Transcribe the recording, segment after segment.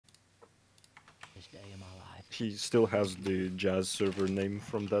day of my life. He still has the jazz server name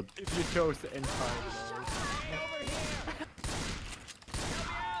from that. If you chose the entire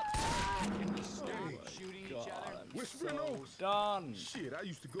shooting each other. Whispering So Oaks. done. Shit, I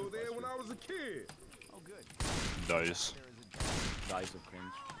used to go there when I was a kid. Oh, good. Dice. Dice of cringe.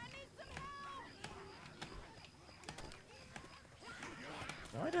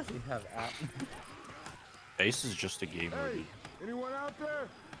 Why does he have app? Ace is just a gamer. Hey, anyone out there?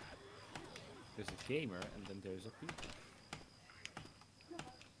 There's a gamer and then there's a people.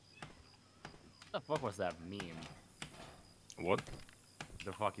 What the fuck was that meme? What?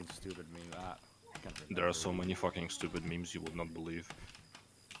 The fucking stupid meme. I can't remember. There are so many fucking stupid memes you would not believe.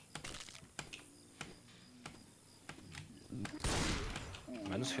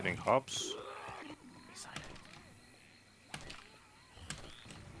 Man's hitting hops.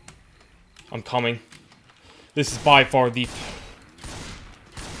 I'm coming. This is by far the...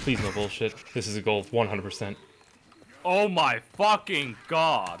 Please no bullshit. This is a goal, 100%. Oh my fucking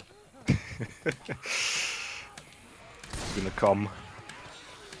god! It's gonna come.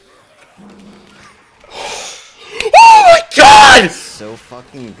 Oh my god! So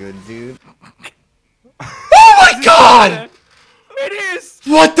fucking good, dude. Oh my god! It is!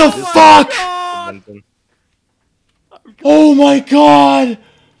 What the fuck? Momentum. Oh my god!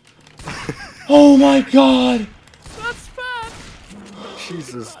 Oh my god! That's fat!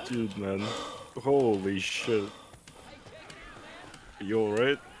 Jesus, dude, man. Holy shit. You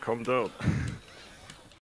alright? Calm down.